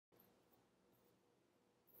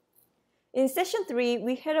In session 3,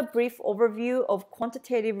 we had a brief overview of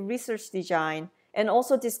quantitative research design and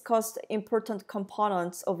also discussed important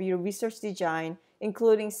components of your research design,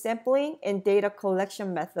 including sampling and data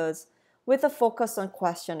collection methods, with a focus on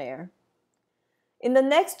questionnaire. In the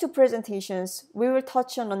next two presentations, we will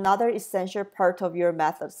touch on another essential part of your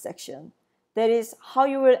methods section. That is, how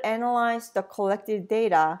you will analyze the collected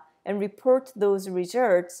data and report those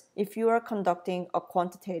results if you are conducting a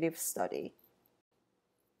quantitative study.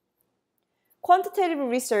 Quantitative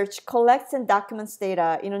research collects and documents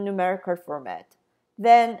data in a numerical format.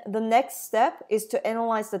 Then the next step is to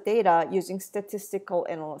analyze the data using statistical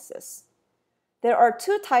analysis. There are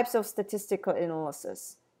two types of statistical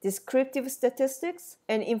analysis: descriptive statistics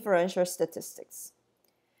and inferential statistics.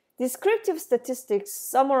 Descriptive statistics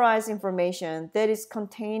summarize information that is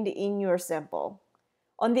contained in your sample.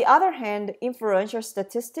 On the other hand, inferential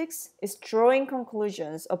statistics is drawing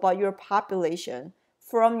conclusions about your population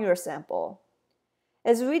from your sample.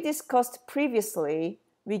 As we discussed previously,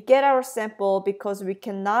 we get our sample because we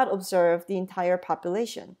cannot observe the entire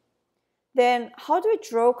population. Then, how do we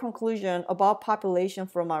draw conclusions about population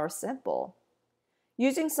from our sample?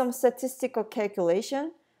 Using some statistical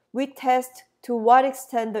calculation, we test to what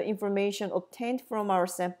extent the information obtained from our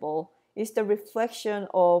sample is the reflection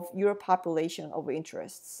of your population of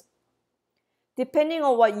interests. Depending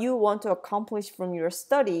on what you want to accomplish from your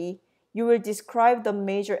study, you will describe the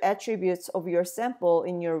major attributes of your sample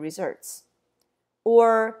in your results.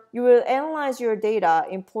 Or you will analyze your data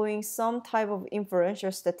employing some type of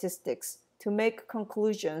inferential statistics to make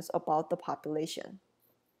conclusions about the population.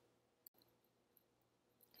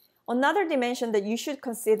 Another dimension that you should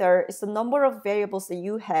consider is the number of variables that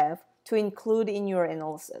you have to include in your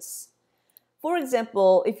analysis. For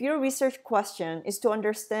example, if your research question is to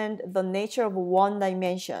understand the nature of one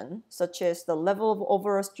dimension, such as the level of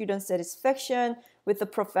overall student satisfaction with the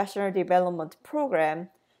professional development program,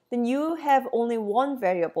 then you have only one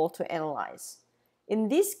variable to analyze. In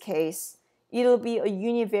this case, it'll be a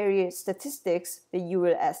univariate statistics that you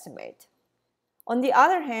will estimate. On the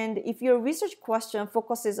other hand, if your research question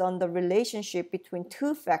focuses on the relationship between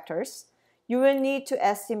two factors, you will need to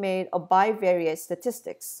estimate a bivariate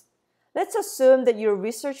statistics. Let's assume that your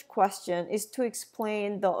research question is to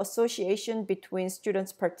explain the association between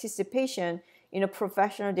students' participation in a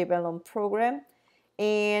professional development program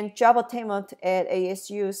and job attainment at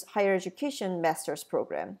ASU's higher education master's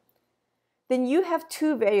program. Then you have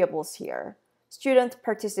two variables here: student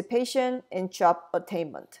participation and job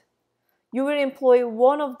attainment. You will employ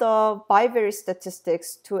one of the bivariate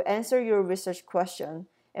statistics to answer your research question,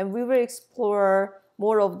 and we will explore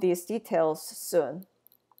more of these details soon.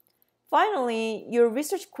 Finally, your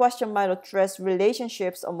research question might address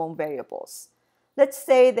relationships among variables. Let's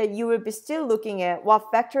say that you will be still looking at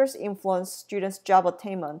what factors influence students' job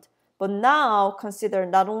attainment, but now consider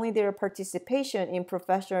not only their participation in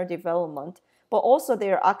professional development, but also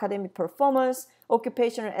their academic performance,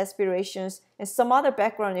 occupational aspirations, and some other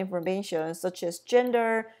background information such as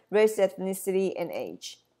gender, race, ethnicity, and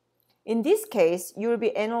age. In this case, you will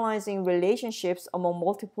be analyzing relationships among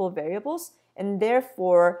multiple variables and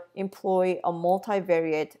therefore employ a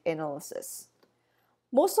multivariate analysis.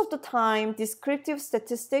 Most of the time, descriptive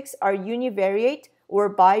statistics are univariate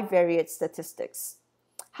or bivariate statistics.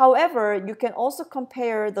 However, you can also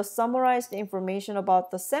compare the summarized information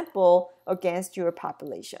about the sample against your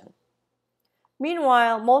population.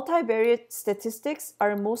 Meanwhile, multivariate statistics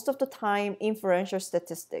are most of the time inferential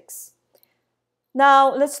statistics.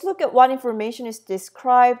 Now, let's look at what information is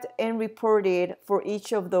described and reported for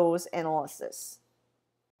each of those analyses.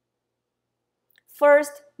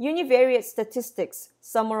 First, univariate statistics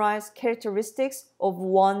summarize characteristics of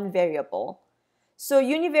one variable. So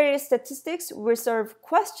univariate statistics will serve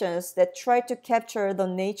questions that try to capture the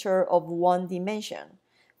nature of one dimension.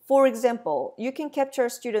 For example, you can capture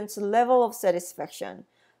students' level of satisfaction.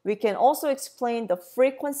 We can also explain the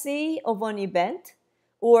frequency of an event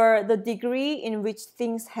or the degree in which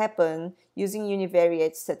things happen using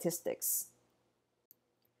univariate statistics.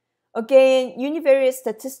 Again, univariate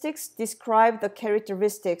statistics describe the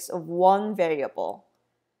characteristics of one variable.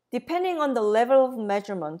 Depending on the level of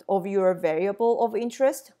measurement of your variable of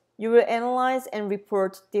interest, you will analyze and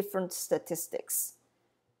report different statistics.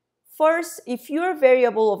 First, if your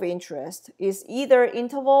variable of interest is either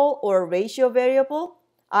interval or ratio variable,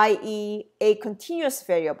 i.e., a continuous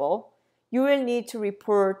variable, you will need to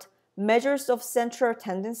report measures of central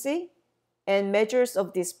tendency and measures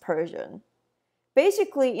of dispersion.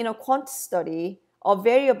 Basically, in a quant study, a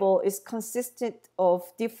variable is consistent of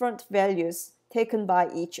different values taken by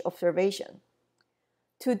each observation.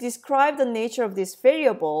 To describe the nature of this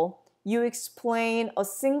variable, you explain a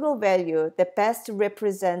single value that best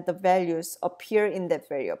represents the values appear in that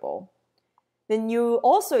variable. Then you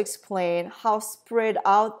also explain how spread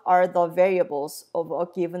out are the variables of a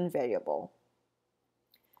given variable.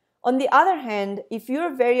 On the other hand, if your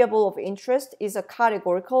variable of interest is a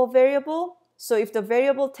categorical variable, so if the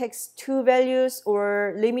variable takes two values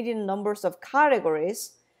or limited numbers of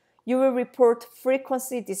categories, you will report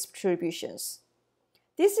frequency distributions.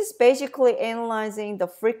 This is basically analyzing the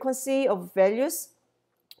frequency of values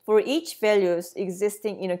for each values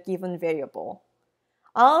existing in a given variable.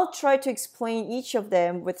 I'll try to explain each of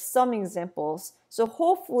them with some examples, so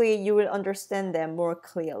hopefully you will understand them more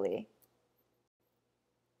clearly.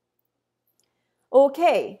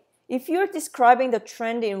 Okay, if you're describing the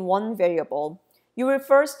trend in one variable, you will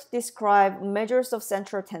first describe measures of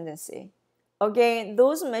central tendency. Again,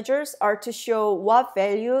 those measures are to show what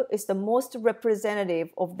value is the most representative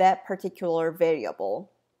of that particular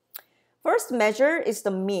variable. First measure is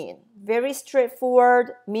the mean. Very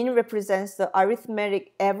straightforward. Mean represents the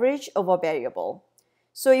arithmetic average of a variable.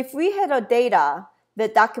 So if we had a data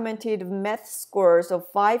that documented math scores of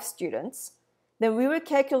 5 students, then we will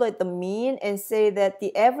calculate the mean and say that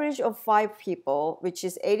the average of 5 people, which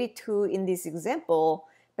is 82 in this example,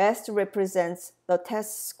 best represents the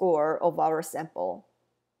test score of our sample.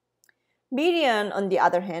 Median, on the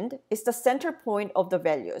other hand, is the center point of the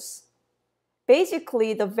values.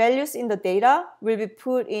 Basically, the values in the data will be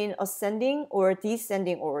put in ascending or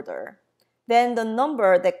descending order. Then the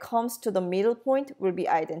number that comes to the middle point will be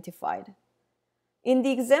identified. In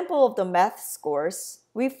the example of the math scores,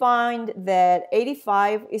 we find that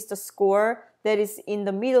 85 is the score that is in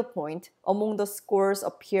the middle point among the scores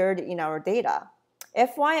appeared in our data.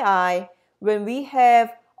 FYI, when we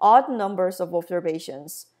have odd numbers of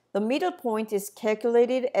observations, the middle point is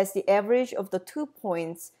calculated as the average of the 2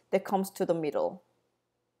 points that comes to the middle.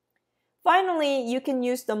 Finally, you can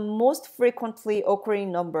use the most frequently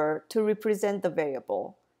occurring number to represent the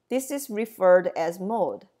variable. This is referred as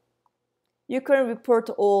mode. You can report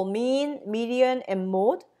all mean, median, and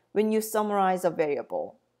mode when you summarize a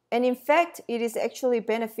variable. And in fact, it is actually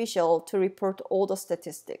beneficial to report all the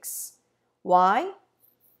statistics. Why?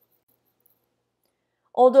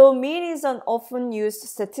 Although mean is an often used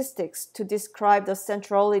statistics to describe the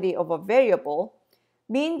centrality of a variable,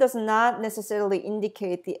 mean does not necessarily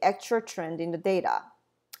indicate the actual trend in the data.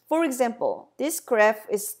 For example, this graph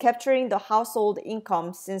is capturing the household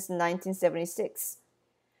income since 1976.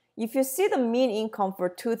 If you see the mean income for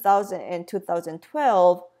 2000 and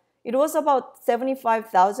 2012, it was about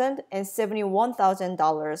 $75,000 and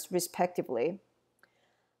 $71,000 respectively.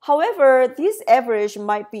 However, this average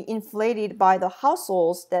might be inflated by the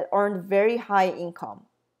households that earned very high income.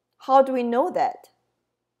 How do we know that?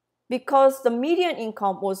 Because the median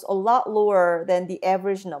income was a lot lower than the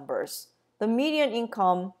average numbers. The median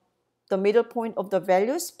income, the middle point of the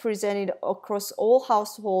values presented across all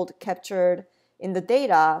households captured in the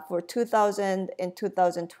data for 2000 and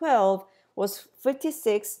 2012 was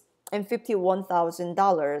 $56,000 and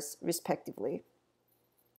 $51,000 respectively.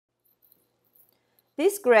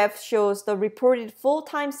 This graph shows the reported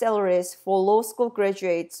full-time salaries for law school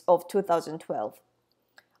graduates of 2012.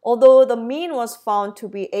 Although the mean was found to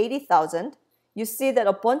be $80,000, you see that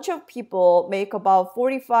a bunch of people make about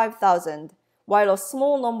 $45,000, while a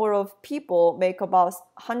small number of people make about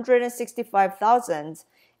 $165,000,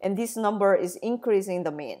 and this number is increasing the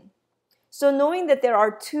mean. So knowing that there are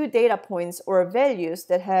two data points or values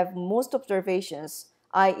that have most observations,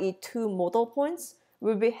 i.e. two model points,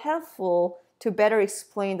 will be helpful to better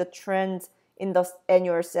explain the trend in the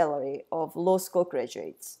annual salary of law school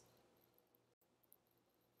graduates.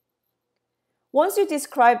 Once you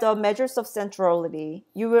describe the measures of centrality,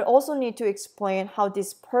 you will also need to explain how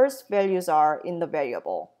dispersed values are in the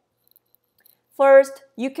variable. First,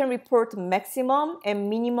 you can report maximum and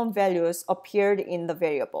minimum values appeared in the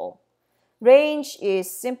variable. Range is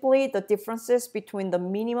simply the differences between the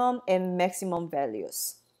minimum and maximum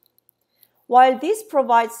values. While this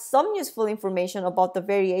provides some useful information about the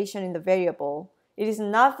variation in the variable, it is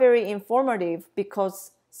not very informative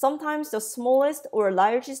because sometimes the smallest or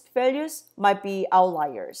largest values might be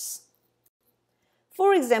outliers.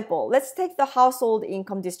 For example, let's take the household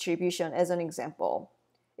income distribution as an example.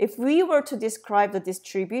 If we were to describe the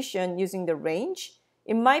distribution using the range,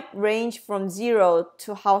 it might range from 0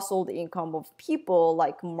 to household income of people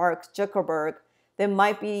like Mark Zuckerberg that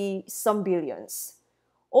might be some billions.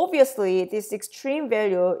 Obviously, this extreme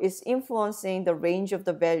value is influencing the range of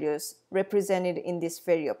the values represented in this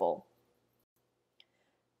variable.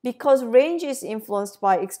 Because range is influenced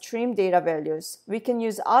by extreme data values, we can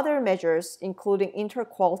use other measures including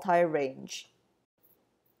interquartile range.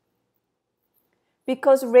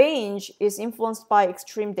 Because range is influenced by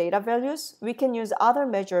extreme data values, we can use other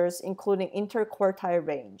measures including interquartile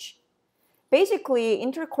range. Basically,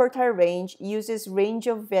 interquartile range uses range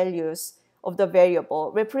of values of the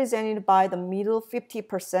variable represented by the middle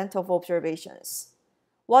 50% of observations.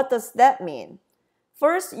 What does that mean?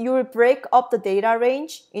 First, you will break up the data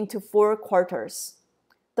range into 4 quarters.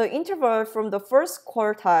 The interval from the first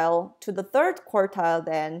quartile to the third quartile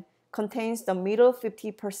then contains the middle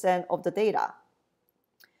 50% of the data.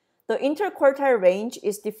 The interquartile range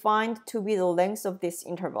is defined to be the length of this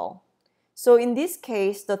interval. So in this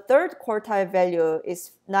case, the third quartile value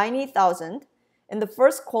is 90,000 and the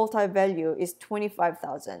first quartile value is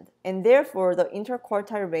 25,000, and therefore the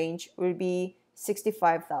interquartile range will be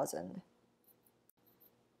 65,000.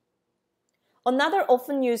 Another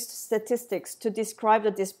often used statistics to describe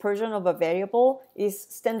the dispersion of a variable is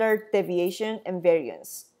standard deviation and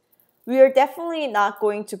variance. We are definitely not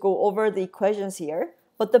going to go over the equations here,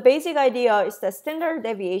 but the basic idea is that standard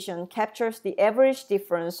deviation captures the average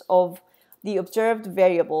difference of the observed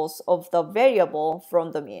variables of the variable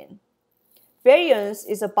from the mean. Variance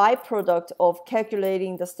is a byproduct of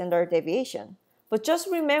calculating the standard deviation, but just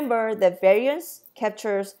remember that variance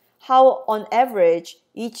captures how on average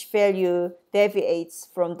each value deviates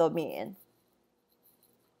from the mean.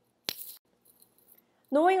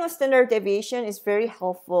 Knowing a standard deviation is very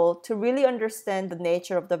helpful to really understand the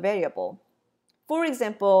nature of the variable. For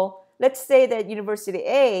example, let's say that University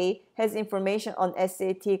A has information on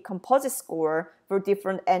SAT composite score for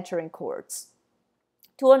different entering cohorts.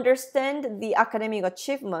 To understand the academic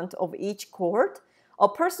achievement of each cohort, a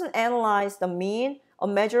person analyzed the mean, a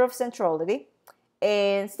measure of centrality,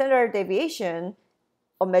 and standard deviation,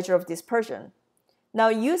 a measure of dispersion. Now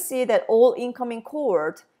you see that all incoming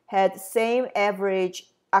cohorts had same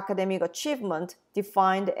average academic achievement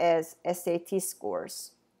defined as SAT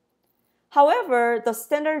scores. However, the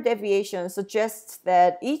standard deviation suggests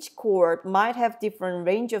that each cohort might have different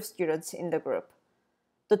range of students in the group.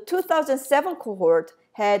 The 2007 cohort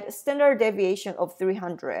had standard deviation of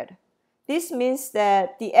 300. This means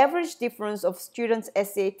that the average difference of students'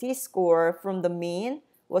 SAT score from the mean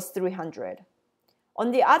was 300.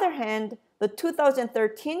 On the other hand, the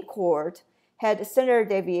 2013 cohort had a standard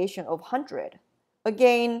deviation of 100.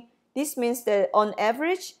 Again, this means that on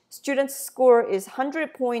average, students' score is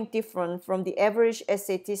 100 points different from the average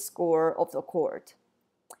SAT score of the cohort.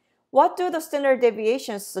 What do the standard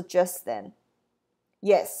deviations suggest then?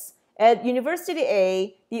 Yes, at University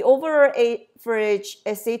A, the overall average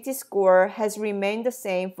SAT score has remained the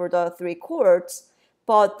same for the 3 cohorts,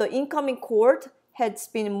 but the incoming cohort has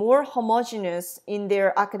been more homogeneous in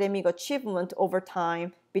their academic achievement over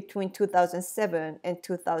time between 2007 and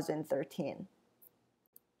 2013.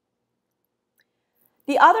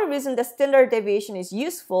 The other reason that standard deviation is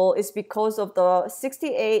useful is because of the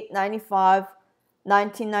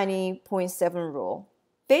 68-95-1990.7 rule.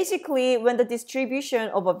 Basically, when the distribution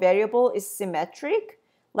of a variable is symmetric,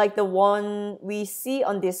 like the one we see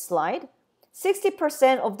on this slide,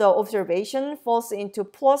 60% of the observation falls into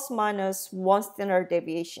plus minus 1 standard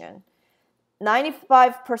deviation.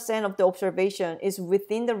 95% of the observation is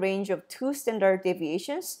within the range of 2 standard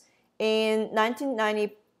deviations, and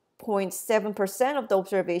 1990.7% of the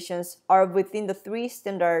observations are within the 3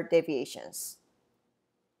 standard deviations.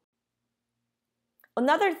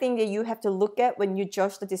 Another thing that you have to look at when you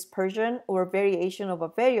judge the dispersion or variation of a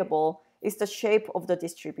variable is the shape of the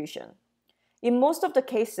distribution. In most of the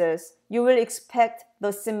cases, you will expect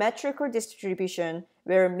the symmetrical distribution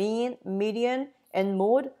where mean, median, and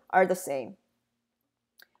mode are the same.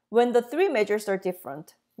 When the 3 measures are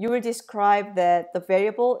different, you will describe that the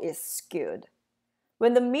variable is skewed.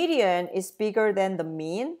 When the median is bigger than the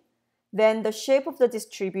mean, then the shape of the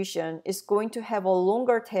distribution is going to have a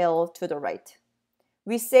longer tail to the right.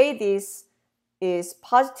 We say this is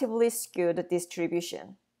positively skewed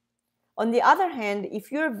distribution. On the other hand,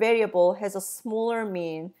 if your variable has a smaller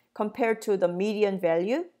mean compared to the median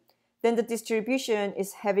value, then the distribution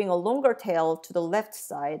is having a longer tail to the left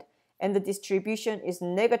side and the distribution is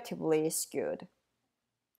negatively skewed.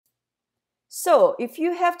 So, if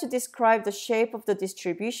you have to describe the shape of the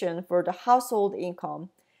distribution for the household income,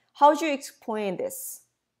 how do you explain this?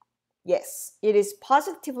 Yes, it is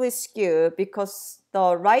positively skewed because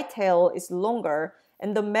the right tail is longer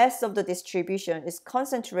and the mass of the distribution is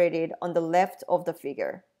concentrated on the left of the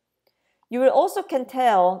figure. You will also can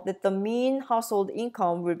tell that the mean household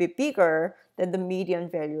income will be bigger than the median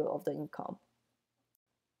value of the income.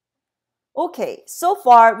 Okay, so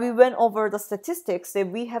far we went over the statistics that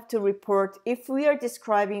we have to report if we are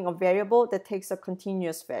describing a variable that takes a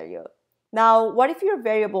continuous value. Now, what if your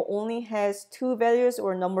variable only has 2 values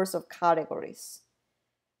or numbers of categories?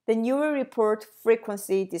 then you will report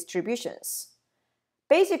frequency distributions.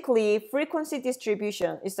 Basically, frequency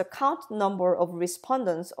distribution is the count number of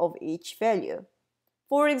respondents of each value.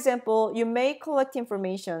 For example, you may collect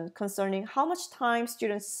information concerning how much time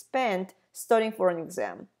students spent studying for an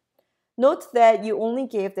exam. Note that you only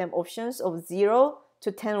gave them options of 0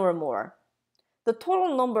 to 10 or more. The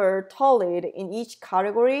total number tallied in each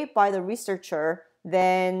category by the researcher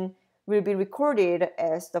then will be recorded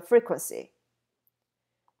as the frequency.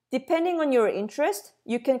 Depending on your interest,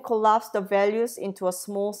 you can collapse the values into a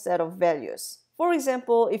small set of values. For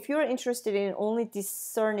example, if you're interested in only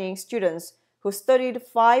discerning students who studied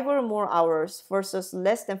 5 or more hours versus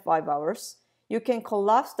less than 5 hours, you can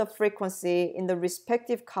collapse the frequency in the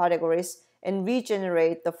respective categories and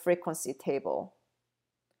regenerate the frequency table.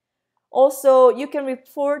 Also, you can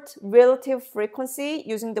report relative frequency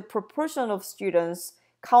using the proportion of students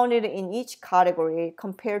counted in each category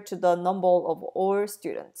compared to the number of all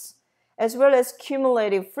students, as well as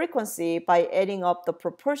cumulative frequency by adding up the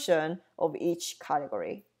proportion of each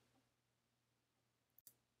category.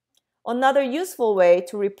 Another useful way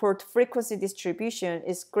to report frequency distribution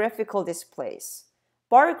is graphical displays.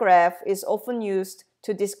 Bar graph is often used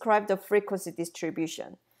to describe the frequency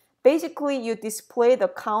distribution. Basically, you display the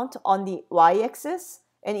count on the y-axis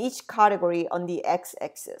and each category on the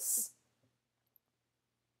x-axis.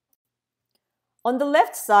 On the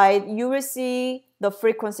left side, you will see the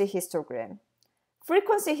frequency histogram.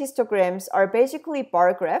 Frequency histograms are basically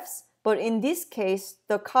bar graphs, but in this case,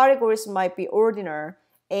 the categories might be ordinal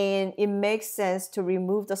and it makes sense to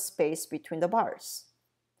remove the space between the bars.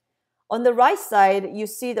 On the right side, you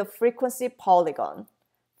see the frequency polygon.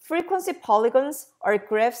 Frequency polygons are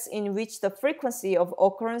graphs in which the frequency of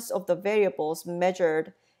occurrence of the variables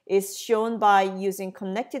measured is shown by using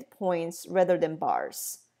connected points rather than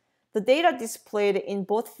bars. The data displayed in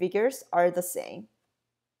both figures are the same.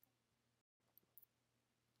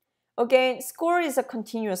 Again, score is a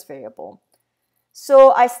continuous variable.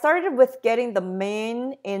 So I started with getting the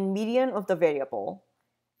mean and median of the variable.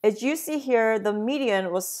 As you see here, the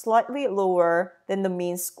median was slightly lower than the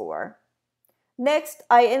mean score. Next,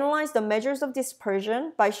 I analyzed the measures of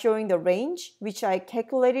dispersion by showing the range, which I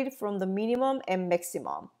calculated from the minimum and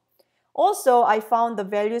maximum. Also, I found the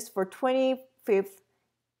values for 25th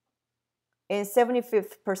and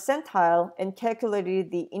 75th percentile and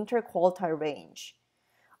calculated the interquartile range.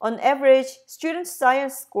 On average, student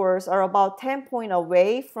science scores are about 10 points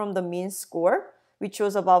away from the mean score, which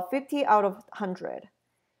was about 50 out of 100.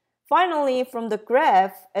 Finally, from the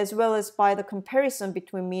graph, as well as by the comparison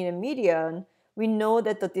between mean and median, we know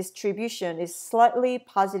that the distribution is slightly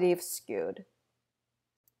positive skewed.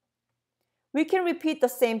 We can repeat the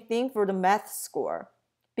same thing for the math score.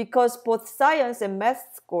 Because both science and math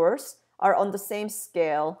scores are on the same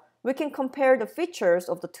scale, we can compare the features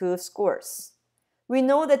of the two scores. We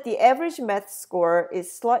know that the average math score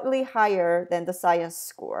is slightly higher than the science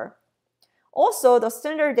score. Also, the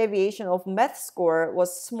standard deviation of math score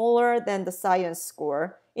was smaller than the science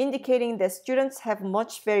score, indicating that students have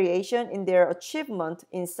much variation in their achievement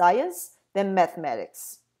in science than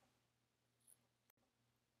mathematics.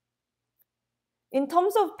 In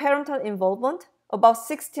terms of parental involvement, about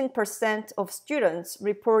 16% of students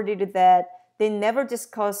reported that they never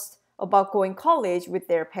discussed about going to college with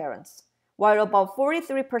their parents, while about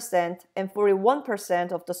 43% and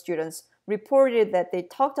 41% of the students reported that they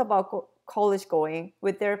talked about college going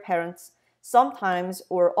with their parents sometimes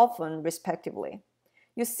or often, respectively.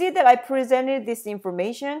 You see that I presented this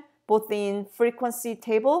information both in frequency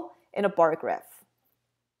table and a bar graph.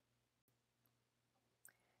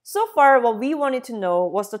 So far, what we wanted to know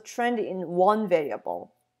was the trend in one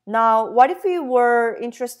variable. Now, what if we were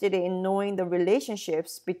interested in knowing the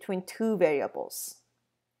relationships between two variables?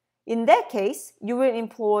 In that case, you will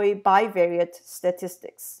employ bivariate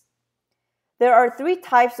statistics. There are three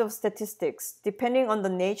types of statistics depending on the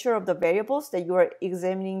nature of the variables that you are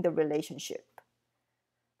examining the relationship.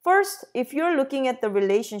 First, if you're looking at the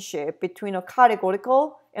relationship between a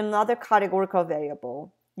categorical and another categorical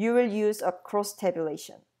variable, you will use a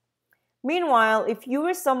cross-tabulation. Meanwhile, if you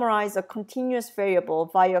will summarize a continuous variable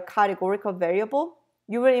via a categorical variable,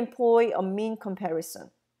 you will employ a mean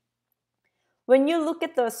comparison. When you look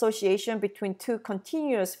at the association between two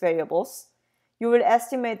continuous variables, you will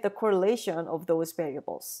estimate the correlation of those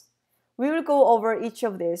variables. We will go over each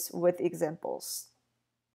of these with examples.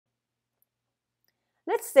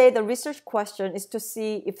 Let's say the research question is to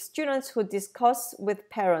see if students who discuss with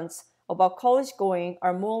parents about college going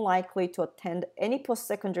are more likely to attend any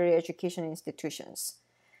post-secondary education institutions.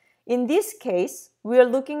 In this case, we are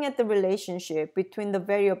looking at the relationship between the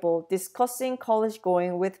variable discussing college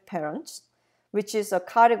going with parents which is a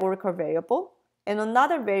categorical variable, and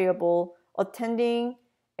another variable attending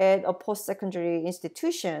at a post-secondary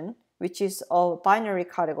institution, which is a binary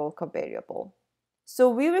categorical variable. So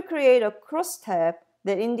we will create a crosstab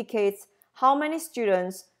that indicates how many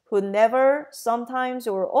students who never, sometimes,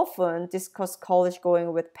 or often discuss college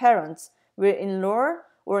going with parents will enroll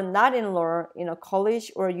or not enroll in a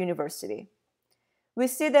college or university. We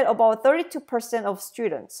see that about 32% of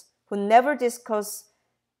students who never discuss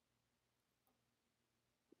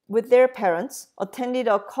with their parents attended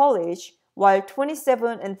a college, while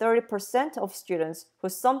 27 and 30% of students who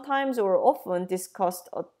sometimes or often discussed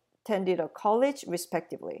attended a college,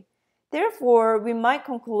 respectively. Therefore, we might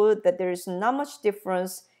conclude that there is not much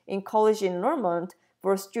difference in college enrollment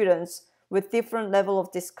for students with different level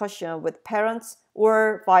of discussion with parents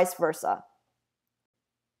or vice versa.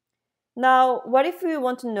 Now, what if we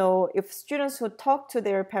want to know if students who talk to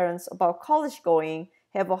their parents about college going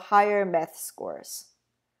have a higher math scores?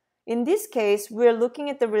 In this case, we're looking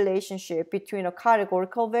at the relationship between a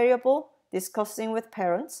categorical variable, discussing with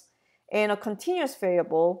parents, and a continuous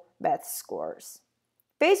variable, math scores.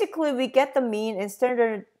 Basically, we get the mean and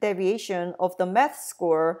standard deviation of the math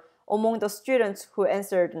score among the students who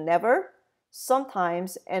answered never,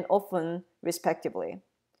 sometimes, and often, respectively.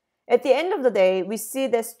 At the end of the day, we see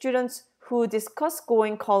that students who discuss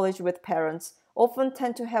going college with parents often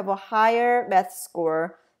tend to have a higher math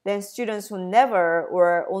score than students who never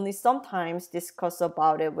or only sometimes discuss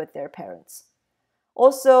about it with their parents.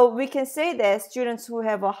 Also, we can say that students who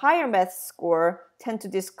have a higher math score tend to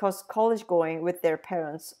discuss college going with their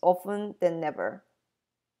parents often than never.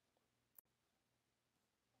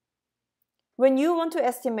 When you want to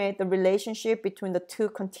estimate the relationship between the two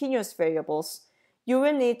continuous variables, you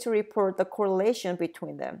will need to report the correlation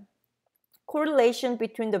between them. Correlation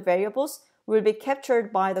between the variables will be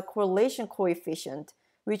captured by the correlation coefficient,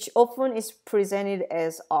 which often is presented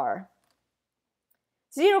as R.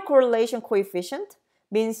 Zero correlation coefficient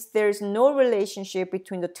means there is no relationship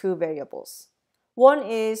between the two variables. One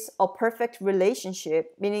is a perfect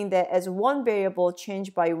relationship, meaning that as one variable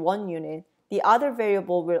changes by 1 unit, the other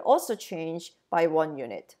variable will also change by 1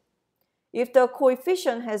 unit. If the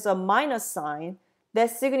coefficient has a minus sign, that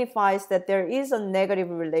signifies that there is a negative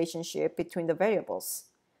relationship between the variables.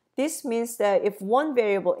 This means that if one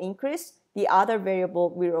variable increases, the other variable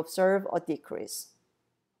will observe a decrease.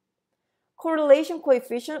 Correlation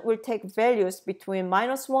coefficient will take values between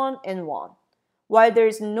 -1 and 1. While there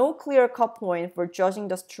is no clear cut point for judging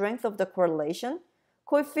the strength of the correlation,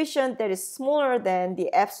 coefficient that is smaller than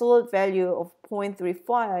the absolute value of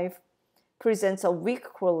 0.35 presents a weak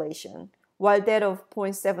correlation, while that of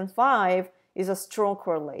 0.75 is a strong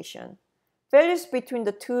correlation. Values between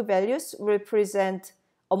the two values represent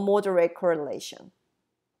a moderate correlation.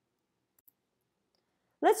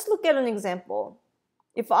 Let's look at an example.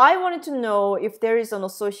 If I wanted to know if there is an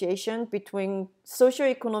association between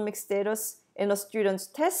socioeconomic status and a student's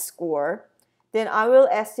test score, then I will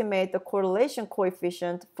estimate the correlation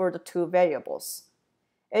coefficient for the two variables.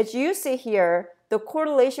 As you see here, the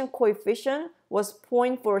correlation coefficient was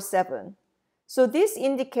 0.47. So this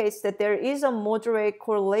indicates that there is a moderate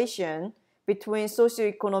correlation between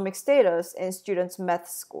socioeconomic status and students' math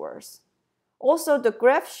scores. Also, the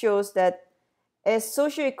graph shows that as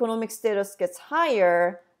socioeconomic status gets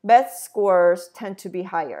higher, math scores tend to be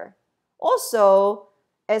higher. Also,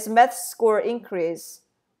 as math score increase,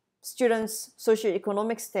 students'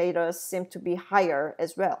 socioeconomic status seem to be higher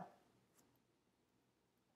as well.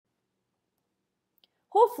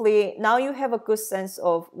 Hopefully, now you have a good sense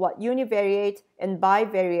of what univariate and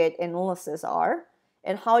bivariate analysis are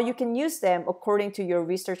and how you can use them according to your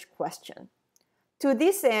research question. To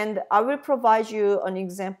this end, I will provide you an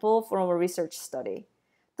example from a research study.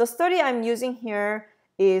 The study I'm using here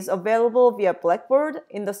is available via Blackboard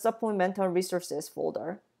in the Supplemental Resources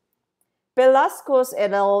folder. Velasquez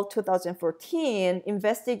et al. 2014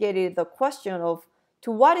 investigated the question of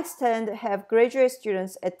to what extent have graduate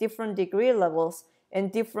students at different degree levels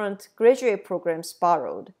and different graduate programs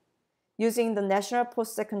borrowed, using the National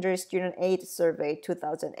Post-Secondary Student Aid Survey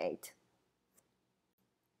 2008.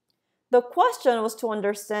 The question was to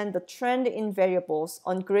understand the trend in variables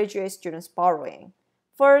on graduate students borrowing.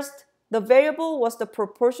 First, the variable was the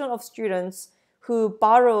proportion of students who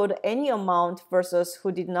borrowed any amount versus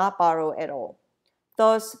who did not borrow at all.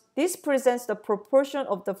 Thus, this presents the proportion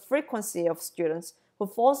of the frequency of students who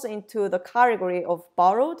falls into the category of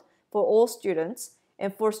borrowed for all students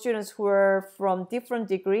and for students who are from different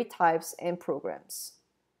degree types and programs.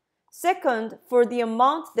 Second, for the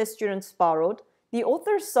amount that students borrowed, the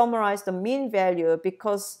authors summarized the mean value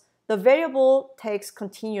because the variable takes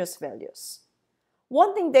continuous values.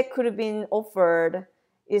 One thing that could have been offered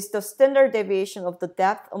is the standard deviation of the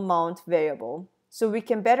depth amount variable, so we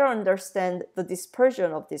can better understand the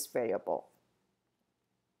dispersion of this variable.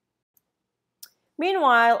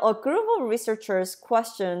 Meanwhile, a group of researchers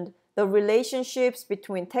questioned the relationships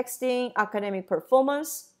between texting, academic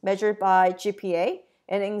performance, measured by GPA,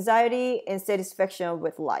 and anxiety and satisfaction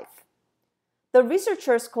with life. The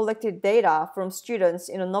researchers collected data from students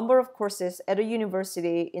in a number of courses at a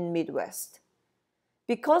university in Midwest.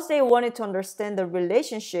 Because they wanted to understand the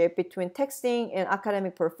relationship between texting and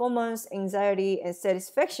academic performance, anxiety, and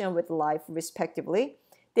satisfaction with life, respectively,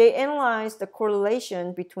 they analyzed the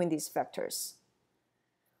correlation between these factors.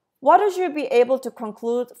 What would you be able to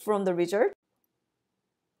conclude from the results?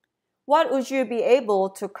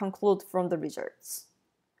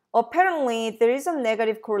 Apparently, there is a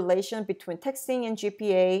negative correlation between texting and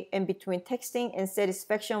GPA and between texting and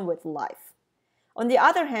satisfaction with life. On the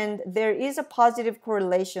other hand, there is a positive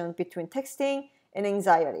correlation between texting and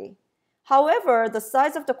anxiety. However, the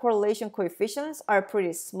size of the correlation coefficients are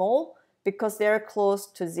pretty small because they are close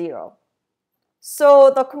to zero.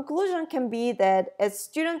 So the conclusion can be that as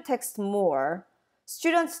students text more,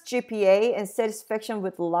 students' GPA and satisfaction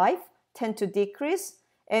with life tend to decrease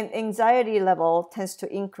and anxiety level tends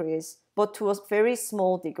to increase, but to a very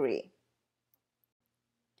small degree.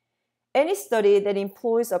 Any study that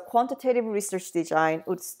employs a quantitative research design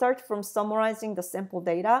would start from summarizing the sample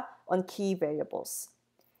data on key variables.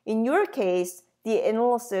 In your case, the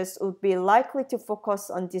analysis would be likely to focus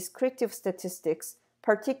on descriptive statistics,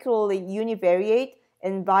 particularly univariate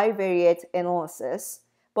and bivariate analysis.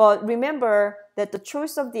 But remember that the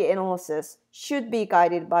choice of the analysis should be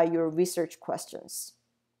guided by your research questions.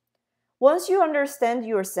 Once you understand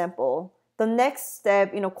your sample, the next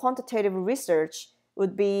step in a quantitative research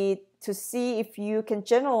would be to see if you can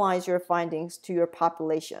generalize your findings to your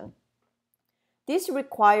population. This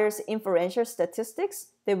requires inferential statistics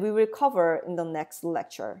that we will cover in the next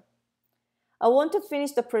lecture. I want to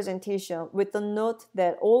finish the presentation with the note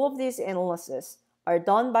that all of these analyses are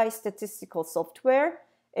done by statistical software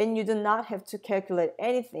and you do not have to calculate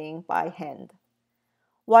anything by hand.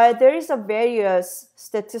 While there is a various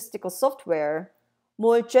statistical software,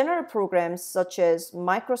 more general programs such as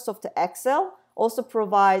Microsoft Excel also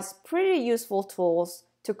provides pretty useful tools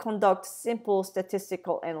to conduct simple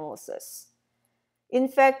statistical analysis. In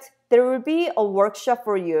fact, there will be a workshop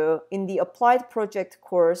for you in the Applied Project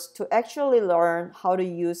course to actually learn how to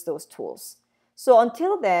use those tools. So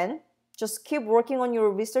until then, just keep working on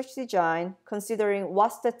your research design, considering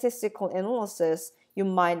what statistical analysis you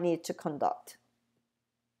might need to conduct.